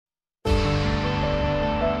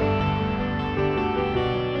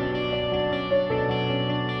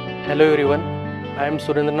Hello everyone, I am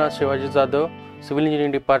Surendranath Shivaji Jadhav, Civil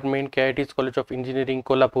Engineering Department, KIT's College of Engineering,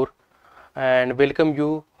 Kolhapur, and welcome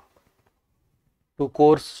you to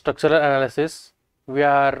course Structural Analysis. We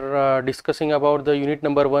are discussing about the unit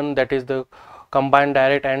number 1, that is the combined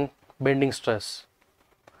direct and bending stress.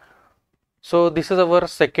 So this is our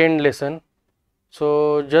second lesson.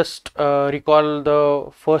 So just recall the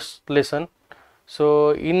first lesson.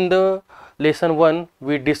 So in the lesson 1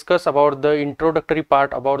 we discuss about the introductory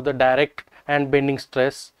part about the direct and bending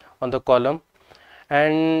stress on the column,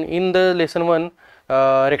 and in the lesson 1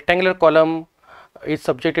 rectangular column is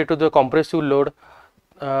subjected to the compressive load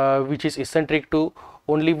which is eccentric to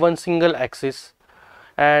only one single axis,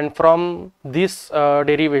 and from this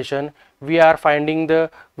derivation we are finding the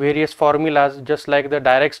various formulas just like the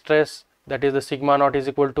direct stress, that is the sigma naught is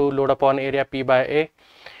equal to load upon area P by A.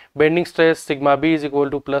 Bending stress sigma B is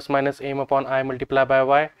equal to plus minus m upon I multiplied by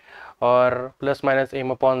y or plus minus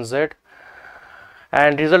m upon z,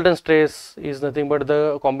 and resultant stress is nothing but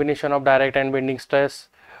the combination of direct and bending stress.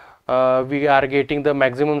 We are getting the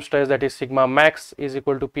maximum stress, that is sigma max is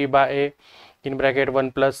equal to P by A in bracket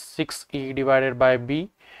 1 plus 6E divided by B,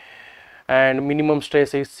 and minimum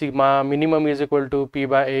stress is sigma minimum is equal to P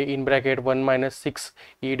by A in bracket 1 minus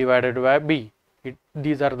 6E divided by B.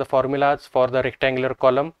 These are the formulas for the rectangular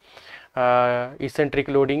column eccentric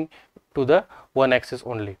loading to the one axis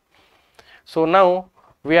only. So now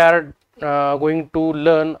we are going to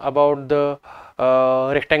learn about the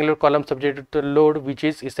rectangular column subjected to load which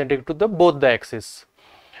is eccentric to the both the axis.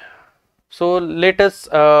 So let us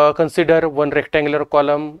consider one rectangular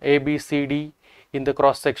column ABCD in the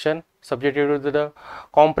cross section subjected to the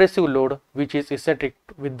compressive load which is eccentric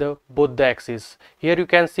with the both the axes. Here you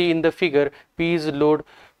can see in the figure P is load,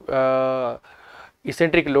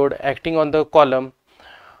 eccentric load acting on the column,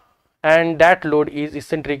 and that load is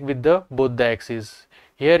eccentric with the both the axes.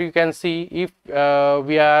 Here you can see if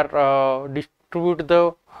we are distribute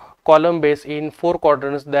the column base in 4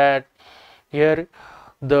 quadrants, that here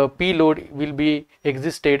the P load will be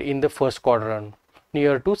existed in the first quadrant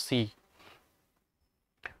near to C.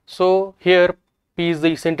 So here P is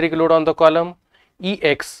the eccentric load on the column.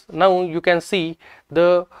 Ex, now you can see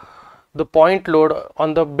the point load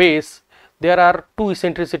on the base, there are two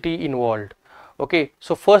eccentricity involved. Okay,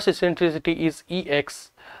 so first eccentricity is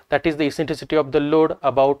Ex, that is the eccentricity of the load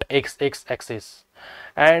about XX axis,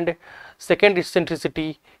 and second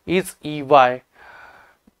eccentricity is Ey,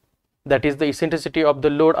 that is the eccentricity of the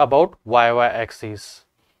load about YY axis.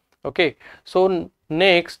 Okay, so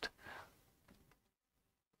next,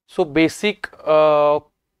 so basic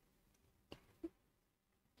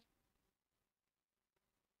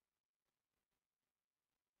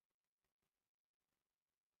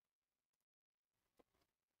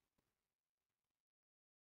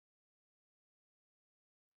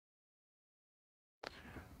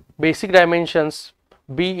basic dimensions,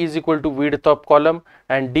 B is equal to width of column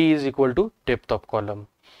and D is equal to depth of column.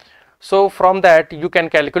 So from that you can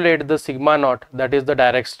calculate the sigma naught, that is the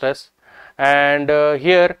direct stress, and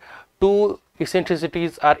here two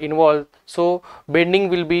eccentricities are involved, so bending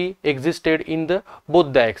will be existed in the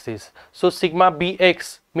both the axes. So sigma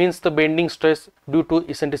Bx means the bending stress due to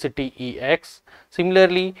eccentricity Ex.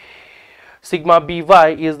 Similarly sigma By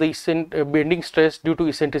is the bending stress due to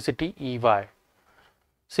eccentricity Ey.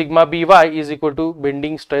 Sigma By is equal to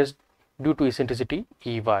bending stress due to eccentricity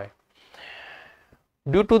Ey.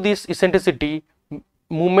 Due to this eccentricity,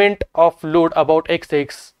 moment of load about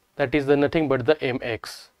XX, that is the nothing but the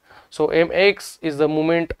Mx. So Mx is the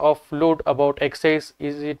moment of load about XX,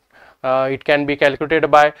 is it it can be calculated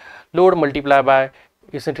by load multiplied by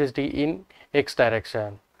eccentricity in x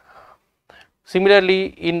direction.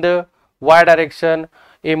 Similarly in the y direction,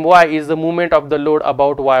 My is the moment of the load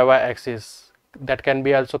about YY axis, that can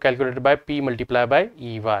be also calculated by P multiplied by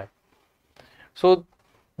Ey. So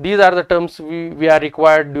these are the terms we are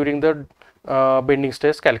required during the bending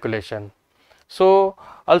stress calculation. So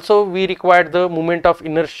also we required the moment of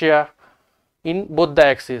inertia in both the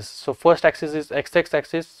axes. So first axis is XX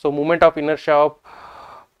axis, so moment of inertia of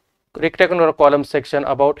rectangular column section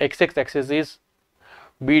about XX axis is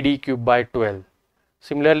BD cube by 12.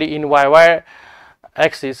 Similarly in YY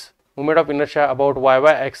axis, moment of inertia about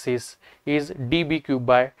YY axis is dB cube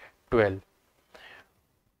by 12.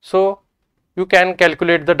 So you can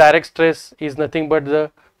calculate the direct stress is nothing but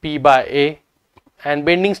the P by A, and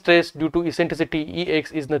bending stress due to eccentricity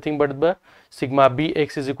Ex is nothing but the sigma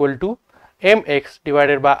Bx is equal to Mx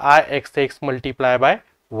divided by Ixx multiplied by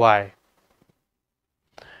y.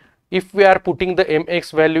 If we are putting the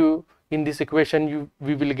Mx value in this equation,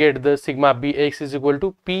 we will get the sigma Bx is equal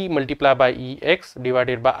to P multiplied by Ex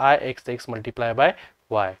divided by Ixx multiplied by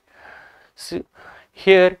y. So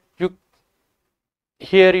here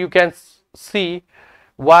you can see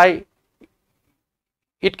why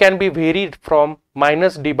it can be varied from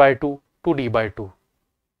minus d by 2 to d by 2.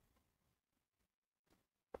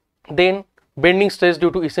 Then bending stress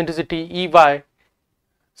due to eccentricity Ey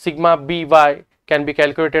sigma by can be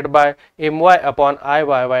calculated by my upon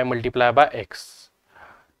Iyy multiplied by x.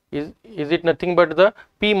 Is it nothing but the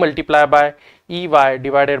p multiplied by Ey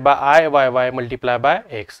divided by Iyy multiplied by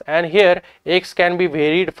x, and here x can be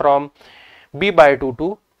varied from b by 2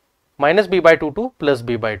 to minus b by 2 to plus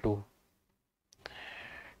b by 2.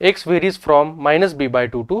 X varies from minus b by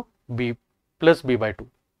 2 to b plus b by 2.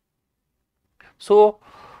 So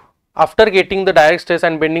after getting the direct stress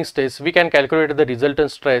and bending stress, we can calculate the resultant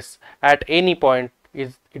stress at any point.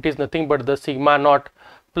 It is nothing but the sigma naught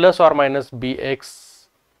plus or minus bx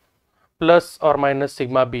plus or minus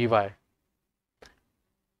sigma by.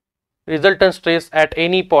 Resultant stress at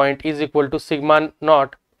any point is equal to sigma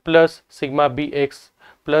naught plus sigma bx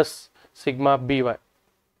plus sigma by.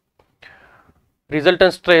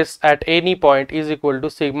 Resultant stress at any point is equal to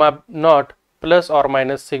sigma naught plus or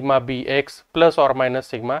minus sigma bx plus or minus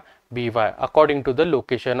sigma by according to the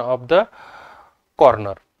location of the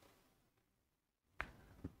corner.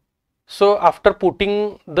 So after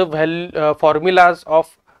putting the formulas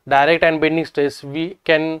of direct and bending stress, we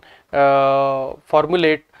can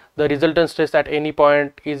formulate the resultant stress at any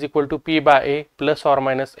point is equal to P by A plus or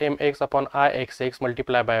minus mx upon Ixx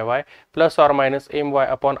multiplied by y plus or minus my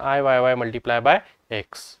upon Iyy multiplied by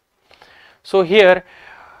x. So here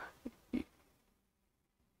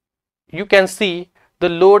you can see the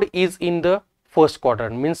load is in the first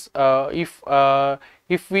quadrant, means if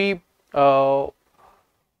we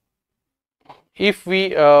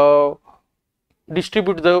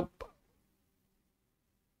distribute the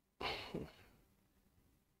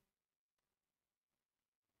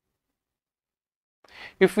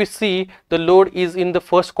if we see the load is in the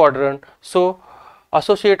first quadrant, so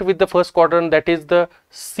associate with the first quadrant, that is the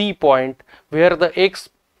C point, where the x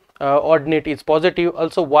ordinate is positive,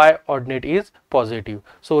 also y ordinate is positive.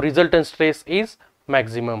 So resultant stress is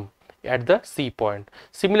maximum at the C point.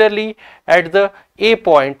 Similarly, at the A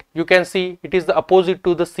point, you can see it is the opposite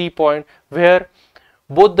to the C point, where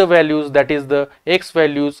both the values, that is the x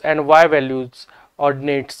values and y values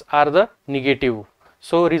ordinates, are the negative.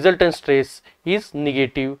 So resultant stress is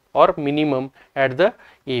negative or minimum at the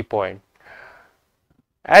A point.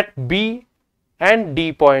 At B and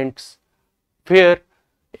D points, where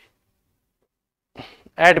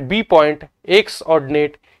at B point x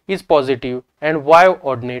ordinate is positive and y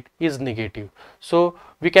ordinate is negative. So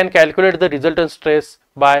we can calculate the resultant stress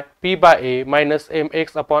by P by A minus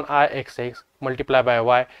mx upon Ixx multiplied by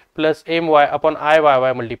y plus my upon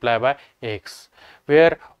Iyy multiplied by x,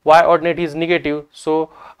 where y ordinate is negative, so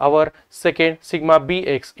our second sigma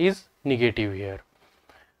bx is negative here.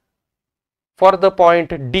 For the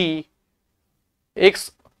point D,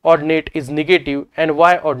 x ordinate is negative and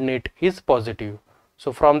y ordinate is positive.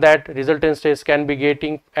 So from that, resultant stress can be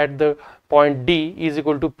getting at the point D is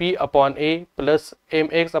equal to P upon A plus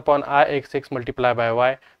mx upon Ixx multiplied by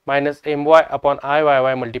y minus my upon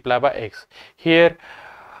Iyy multiplied by x. Here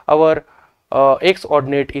our x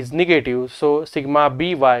ordinate is negative, so sigma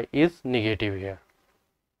by is negative here.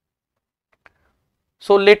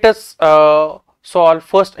 So let us solve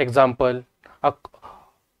first example.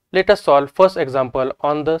 Let us solve first example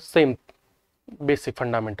on the same basic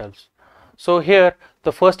fundamentals. So here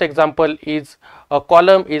the first example is a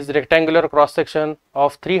column is rectangular cross section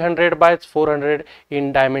of 300 by 400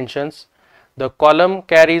 in dimensions. The column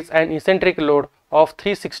carries an eccentric load of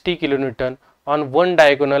 360 kilonewton on one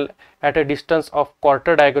diagonal at a distance of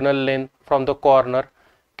quarter diagonal length from the corner.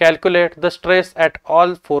 Calculate the stress at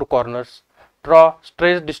all four corners. Draw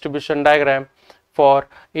stress distribution diagram for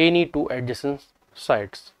any two adjacent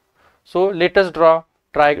sides. So let us draw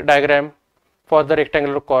diagram for the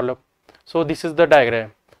rectangular column. So this is the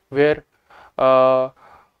diagram where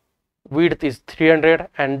width is 300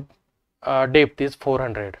 and depth is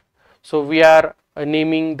 400. So we are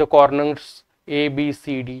naming the corners A, B,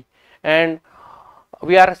 C, D, and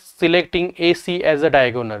we are selecting AC as a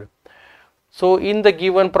diagonal. So in the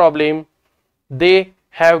given problem, they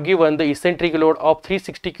have given the eccentric load of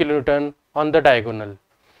 360 kilonewton on the diagonal.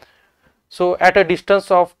 So at a distance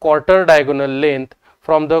of quarter diagonal length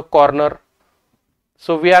from the corner,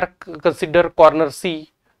 so we are consider corner C.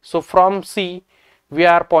 So from C we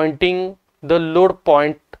are pointing the load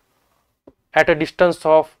point at a distance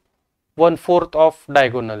of 1/4 of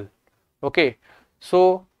diagonal. Okay,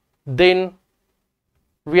 so then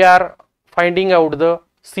we are finding out the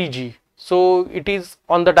CG. So it is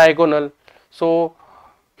on the diagonal. So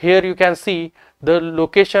here you can see the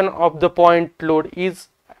location of the point load is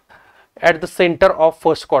at the center of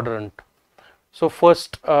first quadrant. So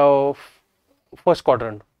first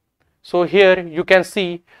quadrant. So here you can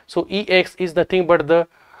see, so Ex is nothing but the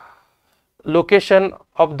location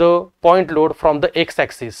of the point load from the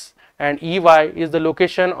x-axis, and Ey is the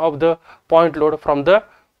location of the point load from the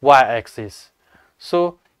y-axis.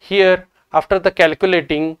 So here after the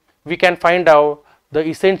calculating, we can find out the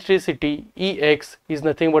eccentricity Ex is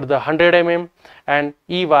nothing but the 100 mm and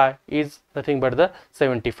Ey is nothing but the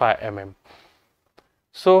 75 mm.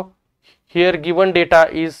 So here given data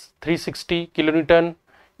is 360 kilonewton.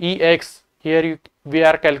 Ex here we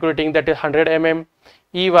are calculating that is 100 mm.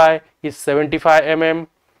 Ey is 75 mm.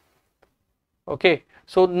 Okay,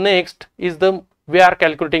 so next is we are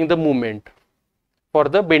calculating the moment for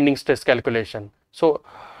the bending stress calculation. So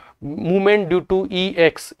moment due to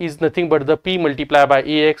Ex is nothing but the P multiplied by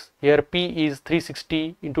Ex. Here P is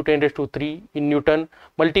 360 into 10 raised to 3 in Newton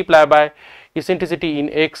multiplied by eccentricity in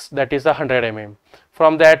X, that is 100 mm.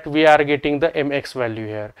 From that we are getting the Mx value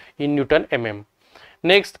here in Newton mm.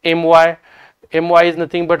 Next My is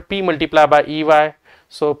nothing but P multiplied by Ey.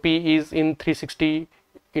 So P is in 360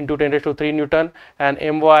 into 10 raised to 3 Newton, and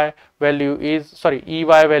Ey value is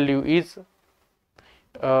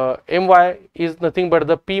My is nothing but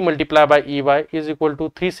the P multiplied by Ey is equal to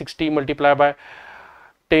 360 multiplied by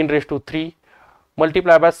 10 raised to 3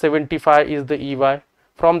 multiplied by 75 is the Ey.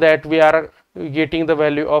 From that we are getting the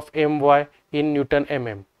value of My in Newton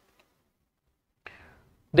mm.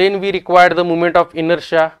 Then we require the moment of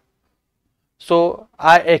inertia. So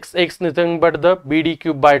Ixx nothing but the BD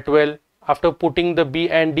cube by 12. After putting the B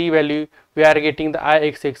and D value, we are getting the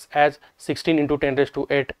Ixx as 16 into 10 raised to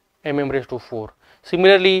 8 mm raised to 4.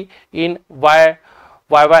 Similarly, in y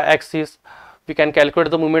axis, we can calculate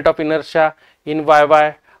the moment of inertia. In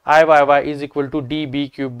Iyy is equal to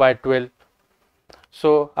dB cube by 12.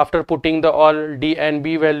 So after putting the all D and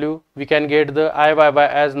B value, we can get the Iyy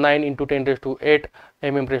as 9 into 10 raised to 8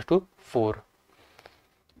 mm raised to 4.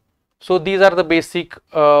 So these are the basic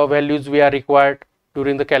values we are required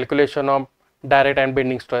during the calculation of direct and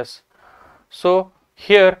bending stress. So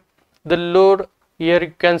here the load, here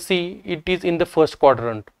you can see it is in the first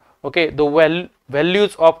quadrant. Okay, the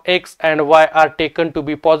values of X and Y are taken to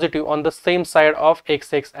be positive on the same side of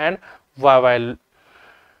Xx and Yy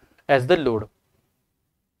as the load.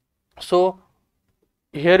 So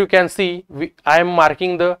here you can see I am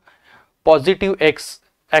marking the positive X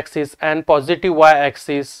axis and positive Y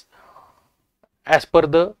axis as per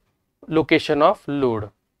the location of load.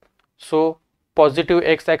 So positive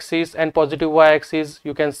X axis and positive Y axis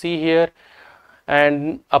you can see here,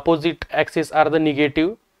 and opposite axis are the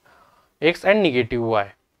negative X and negative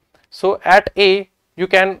Y. So at A you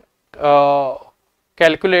can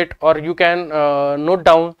calculate, or you can note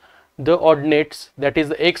down the ordinates, that is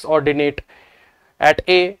the X ordinate. At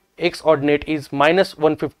A, X ordinate is minus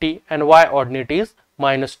 150 and Y ordinate is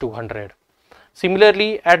minus 200.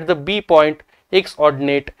 Similarly at the B point, X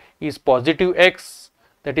ordinate is positive X,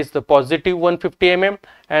 that is the positive 150 mm,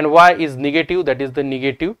 and Y is negative, that is the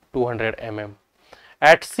negative 200 mm.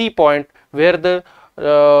 At C point, where the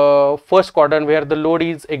first quadrant where the load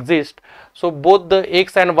is exist, so both the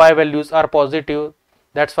X and Y values are positive,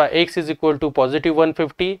 that's why X is equal to positive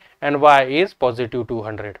 150 and Y is positive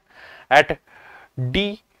 200. At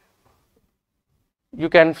D you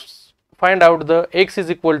can find out the X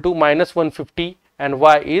is equal to minus 150 and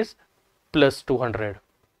Y is plus 200.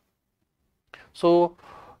 So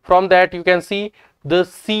from that you can see the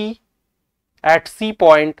C, at C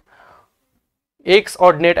point X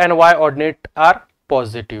ordinate and Y ordinate are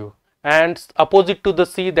positive, and opposite to the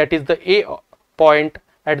C, that is the A point,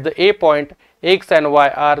 at the A point X and Y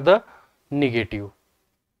are the negative.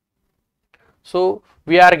 So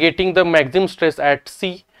we are getting the maximum stress at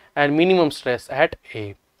C and minimum stress at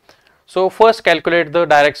A. So first calculate the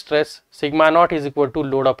direct stress. Sigma naught is equal to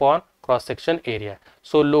load upon cross section area.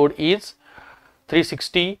 So load is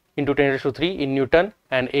 360 into 10 raised to 3 in Newton,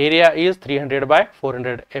 and area is 300 by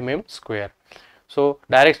 400 mm square. So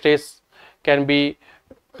direct stress can be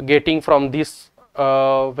getting from these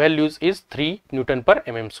values is 3 Newton per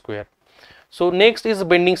mm square. So next is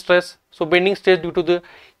bending stress. So bending stress due to the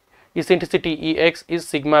eccentricity Ex is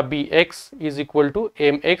sigma Bx is equal to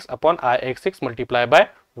Mx upon Ixx multiplied by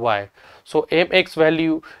Y. So Mx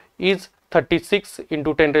value is 36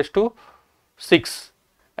 into 10 raised to 6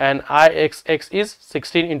 and Ixx is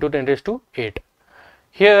 16 into 10 raised to 8.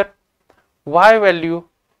 Here Y value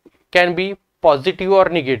can be positive or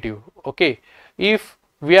negative. Okay, if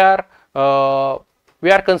we are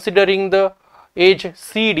considering the edge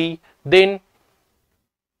CD, then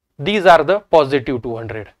these are the positive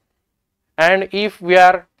 200, and if we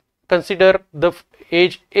are consider the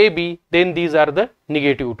edge AB, then these are the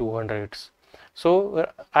negative 200s. So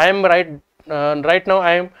I am right now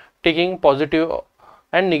I am taking positive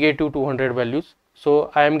and negative 200 values.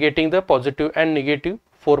 So I am getting the positive and negative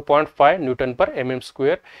 4.5 Newton per mm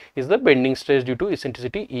square is the bending stress due to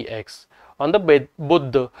eccentricity Ex on the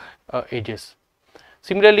both the edges.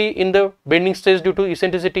 Similarly, in the bending stress due to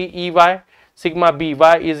eccentricity Ey, sigma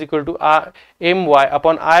By is equal to My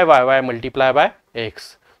upon Iyy multiplied by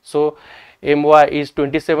X. So My is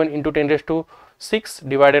 27 into 10 raised to 6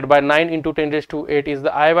 divided by 9 into 10 raised to 8 is the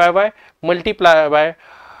Iyy multiplied by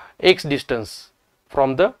X distance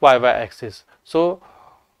from the YY axis. So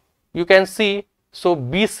you can see, so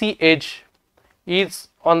BC edge is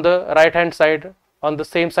on the right hand side, on the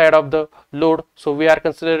same side of the load. So we are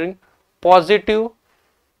considering positive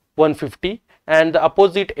 150, and the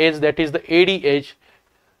opposite edge, that is the AD edge,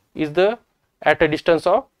 is the at a distance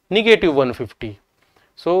of negative 150.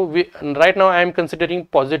 So right now I am considering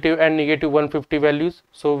positive and negative 150 values.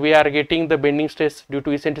 So we are getting the bending stress due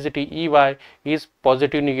to eccentricity Ey is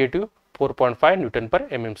positive negative 4.5 Newton per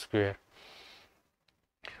mm square.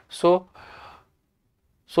 So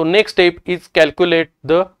next step is calculate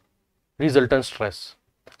the resultant stress.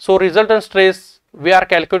 So resultant stress we are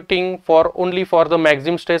calculating for only for the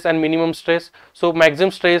maximum stress and minimum stress. So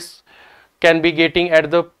maximum stress can be getting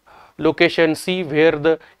at the location C where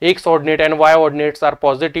the X ordinate and Y ordinates are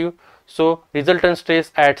positive. So resultant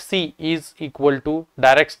stress at C is equal to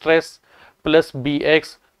direct stress plus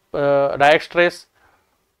Bx direct stress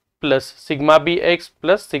plus sigma Bx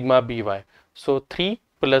plus sigma By. So 3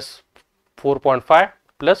 plus 4.5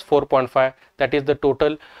 plus 4.5, that is the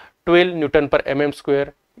total 12 Newton per mm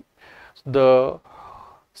square. The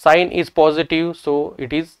sign is positive, so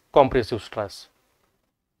it is compressive stress.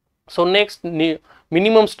 So next,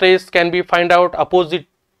 minimum stress can be find out opposite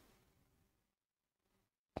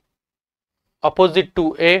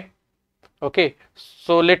to A. Okay,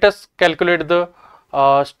 so let us calculate the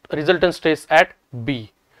resultant stress at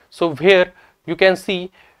B. So here you can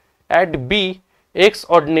see at B, X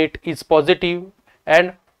ordinate is positive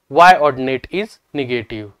and Y ordinate is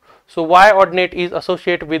negative. So Y ordinate is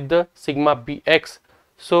associated with the sigma Bx.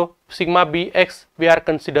 So sigma Bx we are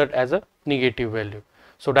considered as a negative value.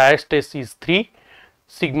 So direct stress is 3,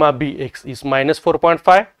 sigma Bx is minus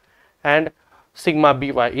 4.5 and sigma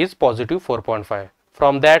By is positive 4.5.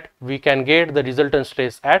 From that we can get the resultant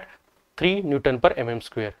stress at 3 Newton per mm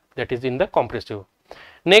square, that is in the compressive.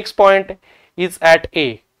 Next point is at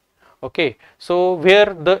A. Okay, so where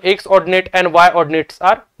the X ordinate and Y ordinates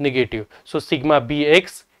are negative. So sigma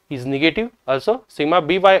Bx is negative, also sigma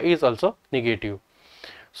By is also negative.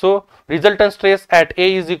 So resultant stress at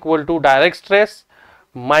A is equal to direct stress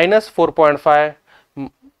minus 4.5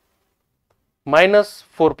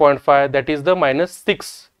 that is the minus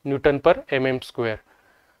 6 Newton per mm square.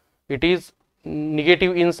 It is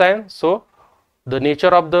negative in sign, so the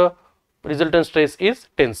nature of the resultant stress is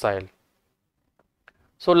tensile.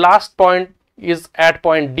 So last point is at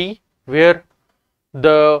point D where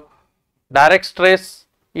the direct stress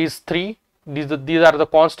is 3. These are the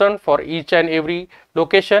constant for each and every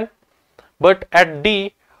location, but at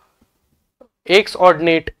D X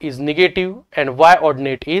ordinate is negative and Y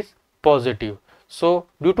ordinate is positive. So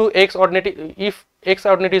due to X ordinate, if X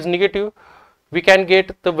ordinate is negative, we can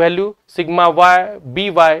get the value sigma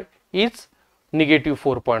By is negative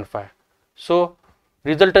 4.5. So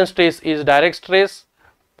resultant stress is direct stress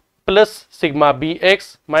plus sigma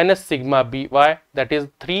Bx minus sigma By, that is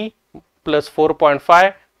 3 plus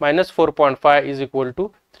 4.5 minus 4.5 is equal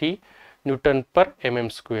to 3 Newton per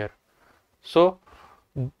mm square. So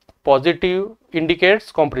positive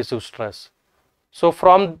indicates compressive stress. So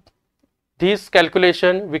from this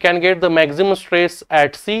calculation we can get the maximum stress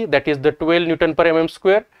at C, that is the 12 Newton per mm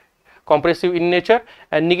square, compressive in nature,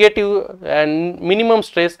 and negative and minimum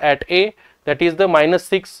stress at A, that is the minus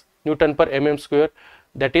 6 Newton per mm square,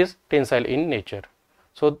 that is tensile in nature.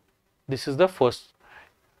 So this is the first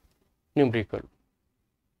numerical.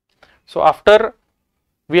 So after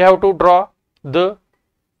we have to draw the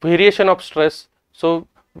variation of stress. So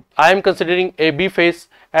I am considering AB phase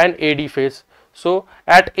and AD phase. So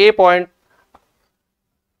at A point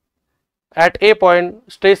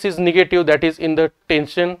stress is negative, that is in the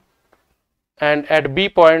tension, and at B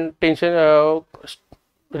point tension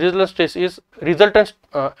resultant stress is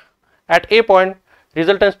at A point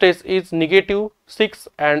resultant stress is negative 6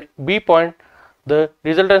 and B point the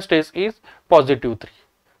resultant stress is positive 3.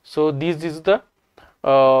 So this is the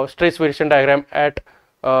stress variation diagram at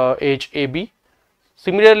edge AB.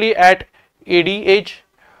 Similarly at AD edge,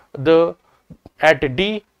 at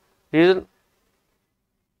D Reason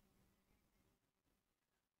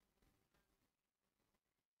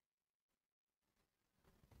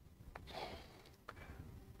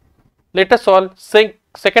Let us solve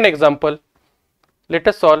second example. Let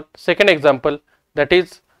us solve second example, that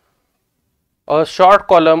is a short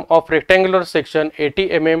column of rectangular section 80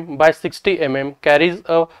 mm by 60 mm carries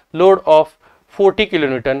a load of 40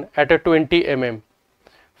 kilonewton at a 20 mm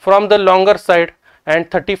from the longer side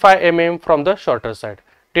and 35 mm from the shorter side.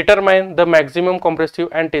 Determine the maximum compressive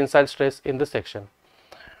and tensile stress in the section.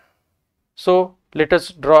 So let us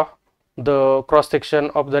draw the cross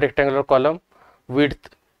section of the rectangular column. Width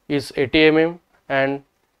is 80 mm and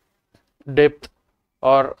depth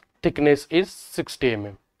or thickness is 60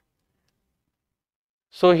 mm.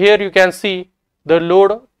 So here you can see the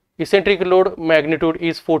load, eccentric load magnitude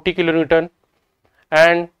is 40 kilonewton,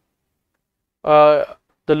 and the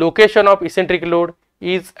location of eccentric load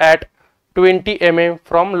is at 20 mm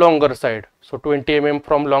from longer side. So 20 mm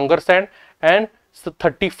from longer side and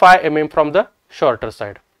 35 mm from the shorter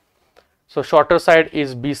side. So shorter side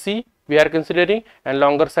is BC we are considering, and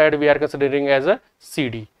longer side we are considering as a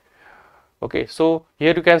CD. Okay, so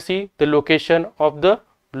here you can see the location of the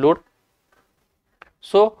load.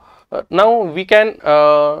 So now we can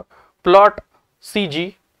plot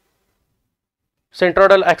CG,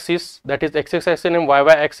 centroidal axis, that is x axis and y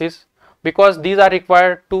axis, because these are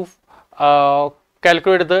required to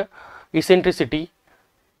calculate the eccentricity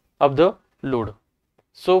of the load.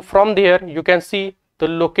 So from there you can see the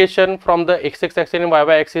location from the x axis and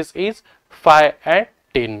y axis is 5 and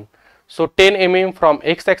 10. So 10 mm from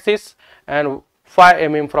x axis and 5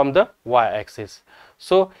 mm from the y axis.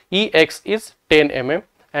 So Ex is 10 mm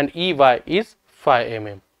and Ey is 5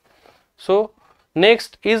 mm. So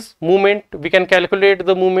next is movement. We can calculate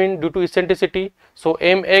the movement due to eccentricity. So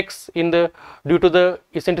Mx due to the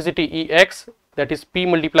eccentricity Ex, that is P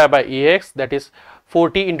multiplied by Ex, that is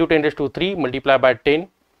 40 into 10 raised to 3 multiplied by 10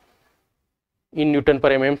 in Newton per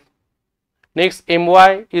mm. Next,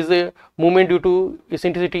 My is a movement due to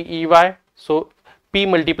eccentricity Ey. So P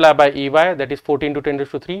multiplied by Ey, that is 40 into 10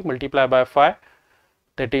 raised to 3 multiplied by 5,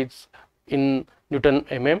 that is in Newton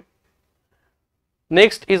mm.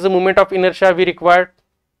 Next is the moment of inertia we required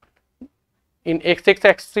in x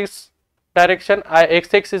axis direction.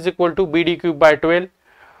 Ix is equal to bd cube by 12.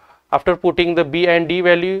 After putting the b and d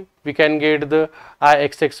value, we can get the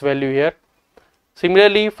Ix value here.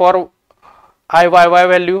 Similarly for Iyy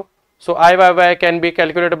value, so Iyy can be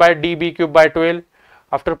calculated by db cube by 12.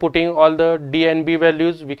 After putting all the d and b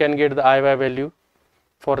values, we can get the Iy value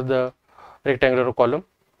for the rectangular column.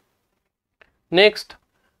 Next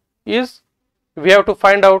is we have to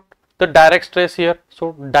find out the direct stress here.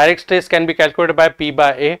 So direct stress can be calculated by P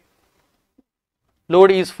by A.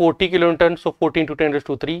 Load is 40 kilonewton, so 14 to 10 raised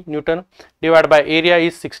to 3 Newton divided by area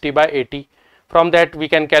is 60 by 80. From that we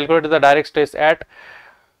can calculate the direct stress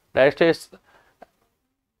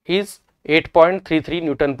is 8.33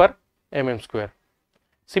 Newton per mm square.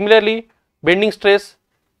 Similarly, bending stress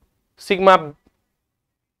sigma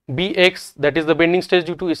Bx, that is the bending stress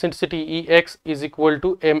due to eccentricity Ex, is equal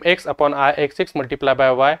to Mx upon Ix multiplied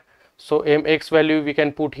by y. So Mx value we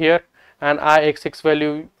can put here and Ix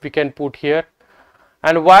value we can put here,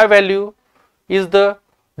 and y value is the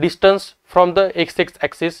distance from the x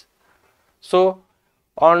axis. So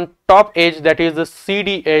on top edge, that is the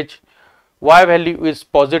CD edge, y value is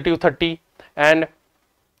positive 30, and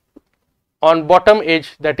on bottom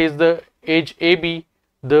edge, that is the edge AB,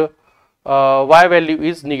 the y value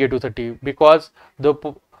is negative 30, because the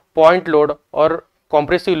point load or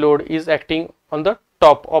compressive load is acting on the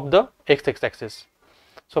top of the x axis.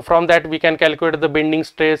 So from that we can calculate the bending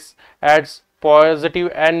stress as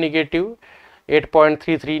positive and negative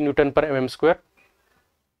 8.33 Newton per mm square.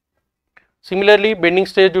 Similarly, bending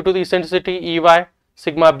stress due to the eccentricity Ey,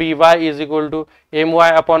 sigma By is equal to My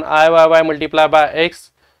upon Iyy multiplied by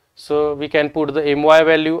x. So we can put the My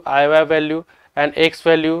value, Iy value, and x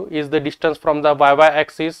value is the distance from the y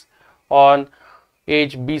axis on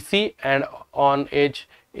edge BC and on edge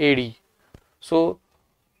AD. So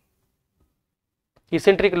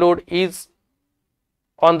eccentric load is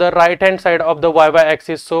on the right hand side of the y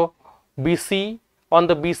axis. So BC, on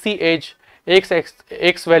the BC edge,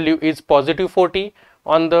 x value is positive 40.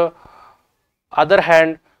 On the other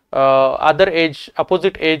hand,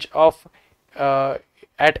 opposite edge of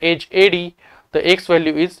at edge AD, the x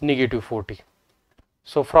value is negative 40.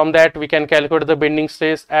 So from that we can calculate the bending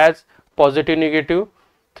stress as positive negative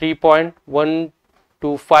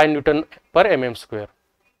 3.125 Newton per mm square.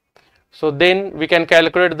 So then we can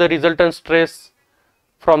calculate the resultant stress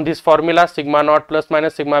from this formula, sigma naught plus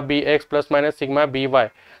minus sigma Bx plus minus sigma By.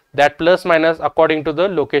 that plus minus according to the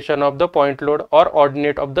location of the point load or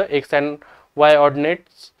ordinate of the x and y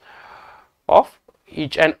ordinates of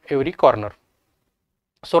each and every corner.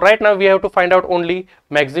 So right now we have to find out only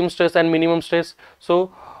maximum stress and minimum stress.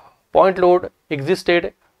 So point load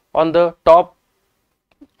existed on the top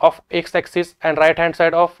of x axis and right hand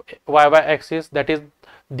side of y axis, that is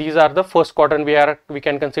these are the first quadrant we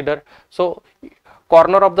can consider. So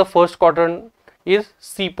corner of the first quadrant is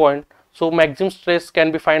C point, so maximum stress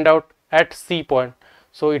can be find out at C point.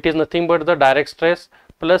 So it is nothing but the direct stress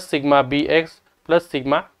plus sigma bx plus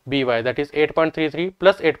sigma by, that is 8.33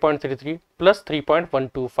 plus 8.33 plus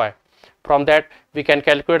 3.125. From that we can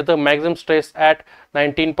calculate the maximum stress at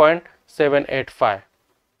 19.785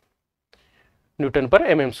 Newton per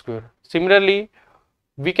mm square. Similarly,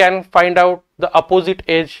 we can find out the opposite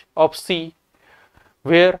edge of C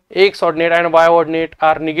where x ordinate and y ordinate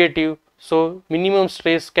are negative. So minimum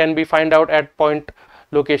stress can be find out at point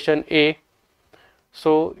location A.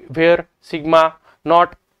 So where sigma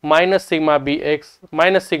naught minus sigma bx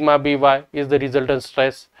minus sigma by is the resultant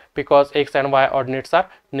stress because x and y ordinates are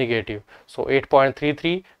negative. So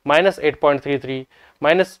 8.33 minus 8.33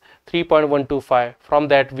 minus 3.125. From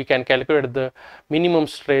that we can calculate the minimum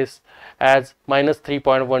stress as minus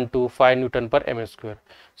 3.125 Newton per mm square.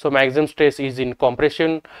 So maximum stress is in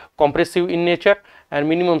compressive in nature and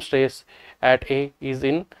minimum stress at A is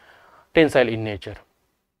in tensile in nature.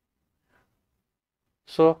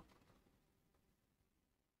 So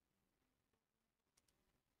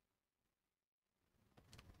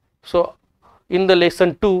in the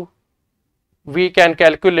lesson 2 we can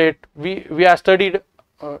calculate, we are studied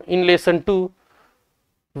in lesson 2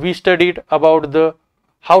 we studied about the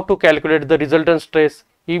how to calculate the resultant stress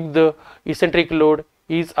if the eccentric load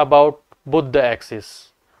is about both the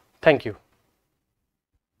axes. Thank you.